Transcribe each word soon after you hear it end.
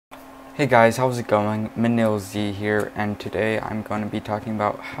Hey guys, how's it going? MinilZ here, and today I'm going to be talking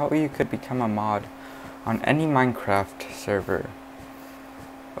about how you could become a mod on any Minecraft server.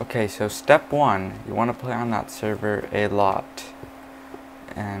 Okay, so step 1, you want to play on that server a lot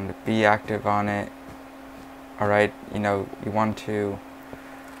and be active on it. Alright, you want to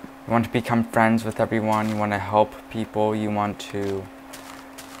become friends with everyone, you want to help people, you want to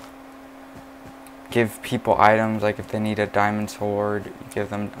give people items, like if they need a diamond sword, you give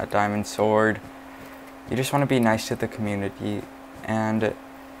them a diamond sword. You just want to be nice to the community, and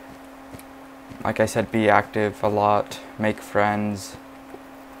like I said, be active a lot, make friends.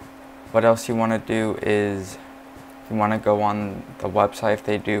 What else you want to do is you want to go on the website, if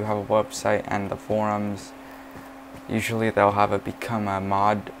they do have a website, and the forums. Usually they'll have a become a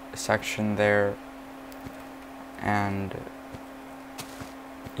mod section there, and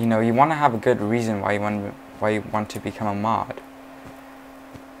you want to have a good reason why you want to become a mod.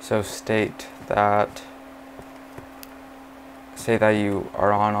 So say that you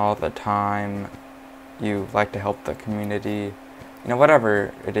are on all the time, you like to help the community,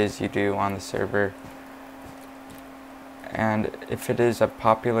 whatever it is you do on the server. And if it is a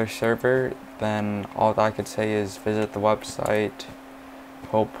popular server, then all that I could say is visit the website,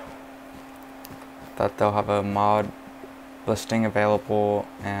 hope that they'll have a mod listing available,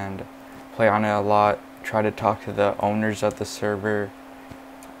 and play on it a lot. Try to talk to the owners of the server,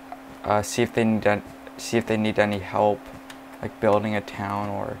 see if they need any help, like building a town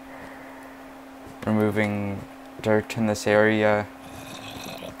or removing dirt in this area.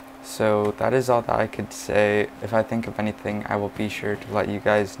 So that is all that I could say. If I think of anything, I will be sure to let you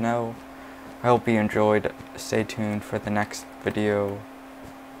guys know. I hope you enjoyed. Stay tuned for the next video.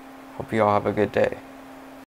 Hope you all have a good day.